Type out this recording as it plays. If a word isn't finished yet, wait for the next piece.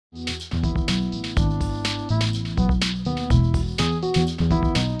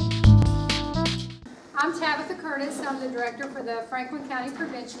I'm the director for the Franklin County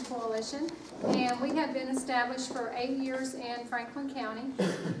Prevention Coalition, and we have been established for 8 years in Franklin County.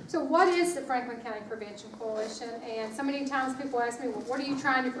 So what is the Franklin County Prevention Coalition? And so many times people ask me, well, what are you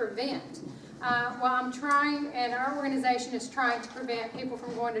trying to prevent? Well, I'm trying, and our organization is trying to prevent people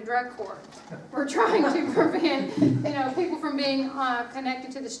from going to drug court. We're trying to prevent, people from being connected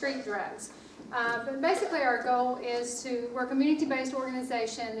to the street drugs. But basically our goal is we're a community-based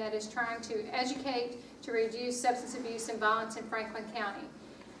organization that is trying to educate to reduce substance abuse and violence in Franklin County.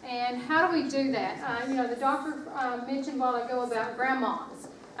 And how do we do that? The doctor mentioned a while ago about grandma's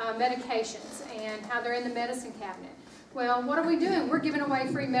medications and how they're in the medicine cabinet. Well, what are we doing? We're giving away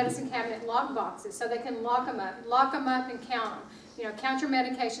free medicine cabinet lock boxes so they can lock them up and count them. Count your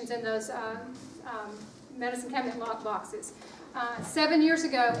medications in those medicine cabinet lock boxes. 7 years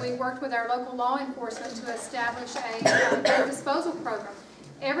ago, we worked with our local law enforcement to establish a drug disposal program.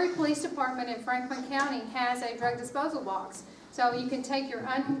 Every police department in Franklin County has a drug disposal box. So you can take your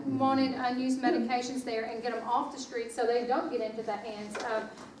unwanted, unused medications there and get them off the streets so they don't get into the hands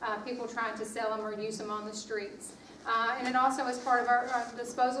of people trying to sell them or use them on the streets. And it also, as part of our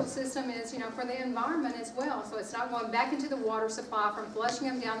disposal system, is for the environment as well. So it's not going back into the water supply from flushing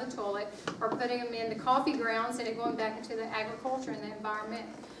them down the toilet or putting them in the coffee grounds and it going back into the agriculture and the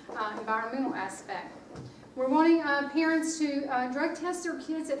environmental aspect. We're wanting parents to drug test their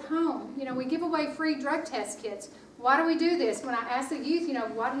kids at home. We give away free drug test kits. Why do we do this? When I ask the youth,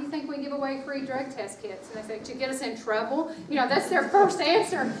 why do you think we give away free drug test kits? And they say, to get us in trouble. That's their first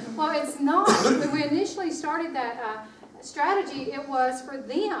answer. Well, it's not. When we initially started that strategy, it was for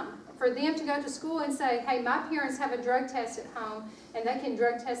them to go to school and say, hey, my parents have a drug test at home, and they can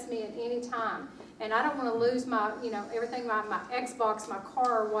drug test me at any time. And I don't want to lose my, everything, my Xbox, my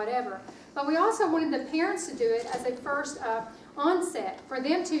car, or whatever. But we also wanted the parents to do it as a first onset, for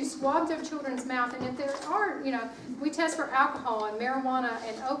them to swab their children's mouth. And if there are, we test for alcohol and marijuana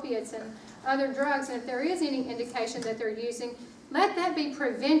and opiates and other drugs, and if there is any indication that they're using, let that be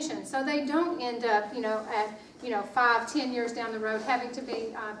prevention so they don't end up, at 5, 10 years down the road having to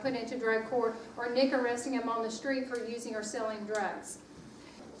be put into drug court or Nick arresting them on the street for using or selling drugs.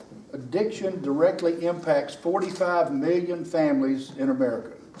 Addiction directly impacts 45 million families in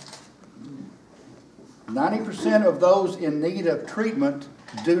America. 90% of those in need of treatment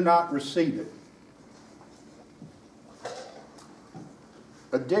do not receive it.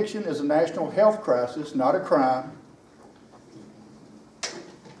 Addiction is a national health crisis, not a crime.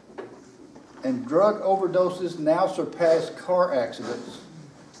 And drug overdoses now surpass car accidents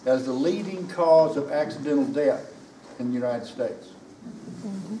as the leading cause of accidental death in the United States.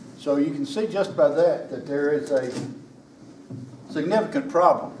 So you can see just by that there is a significant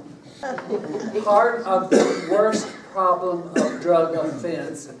problem. Part of the worst problem of drug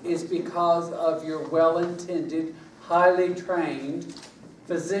offense is because of your well-intended, highly trained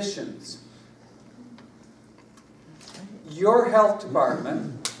physicians. Your health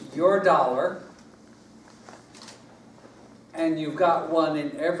department, your dollar, and you've got one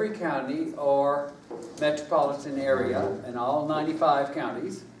in every county or metropolitan area in all 95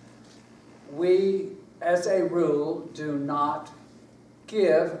 counties, we, as a rule, do not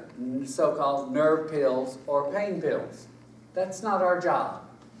give so-called nerve pills or pain pills. That's not our job.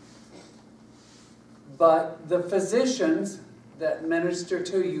 But the physicians that minister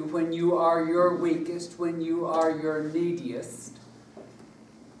to you when you are your weakest, when you are your neediest,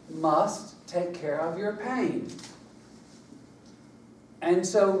 must take care of your pain. And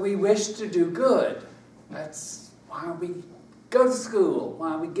so we wish to do good. That's why we go to school,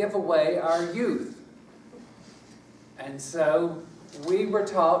 why we give away our youth. And so we were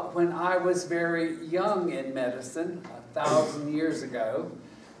taught when I was very young in medicine, 1,000 years ago,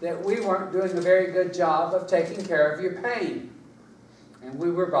 that we weren't doing a very good job of taking care of your pain. And we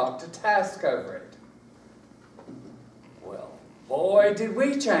were brought to task over it. Well, boy, did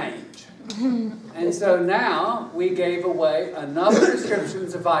we change. And so now we gave away enough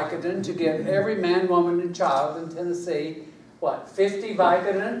prescriptions of Vicodin to give every man, woman, and child in Tennessee, 50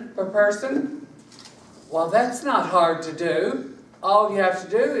 Vicodin per person? Well, that's not hard to do. All you have to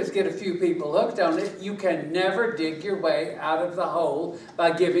do is get a few people hooked on it. You can never dig your way out of the hole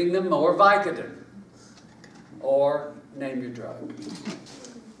by giving them more Vicodin. Or name your drug.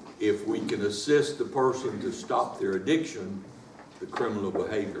 If we can assist the person to stop their addiction, the criminal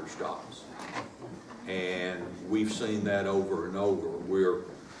behavior stops. And we've seen that over and over. We're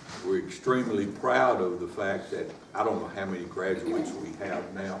extremely proud of the fact that, I don't know how many graduates we have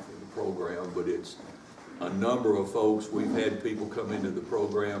now from the program, but it's a number of folks. We've had people come into the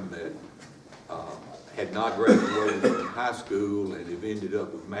program that had not graduated from high school and have ended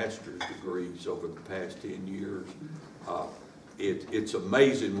up with master's degrees over the past 10 years. It's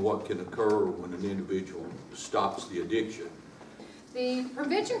amazing what can occur when an individual stops the addiction. The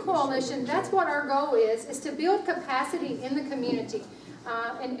Prevention Coalition, that's what our goal is to build capacity in the community.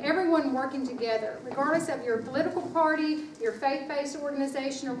 And everyone working together, regardless of your political party, your faith-based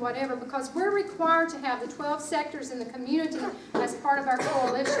organization, or whatever, because we're required to have the 12 sectors in the community as part of our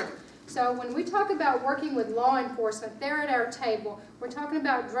coalition. So when we talk about working with law enforcement, they're at our table. We're talking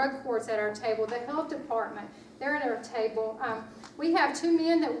about drug courts at our table, the health department, they're at our table. We have 2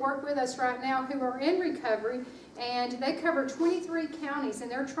 men that work with us right now who are in recovery, and they cover 23 counties, and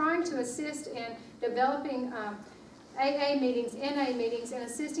they're trying to assist in developing AA meetings, NA meetings, and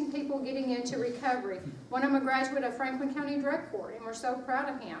assisting people getting into recovery. One of them a graduate of Franklin County Drug Court, and we're so proud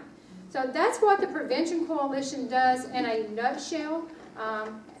of him. So that's what the Prevention Coalition does in a nutshell,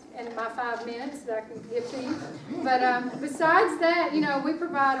 in my 5 minutes that I can give to you. But besides that, you know, we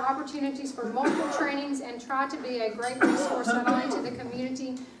provide opportunities for multiple trainings and try to be a great resource not only to the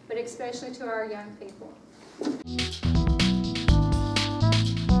community, but especially to our young people.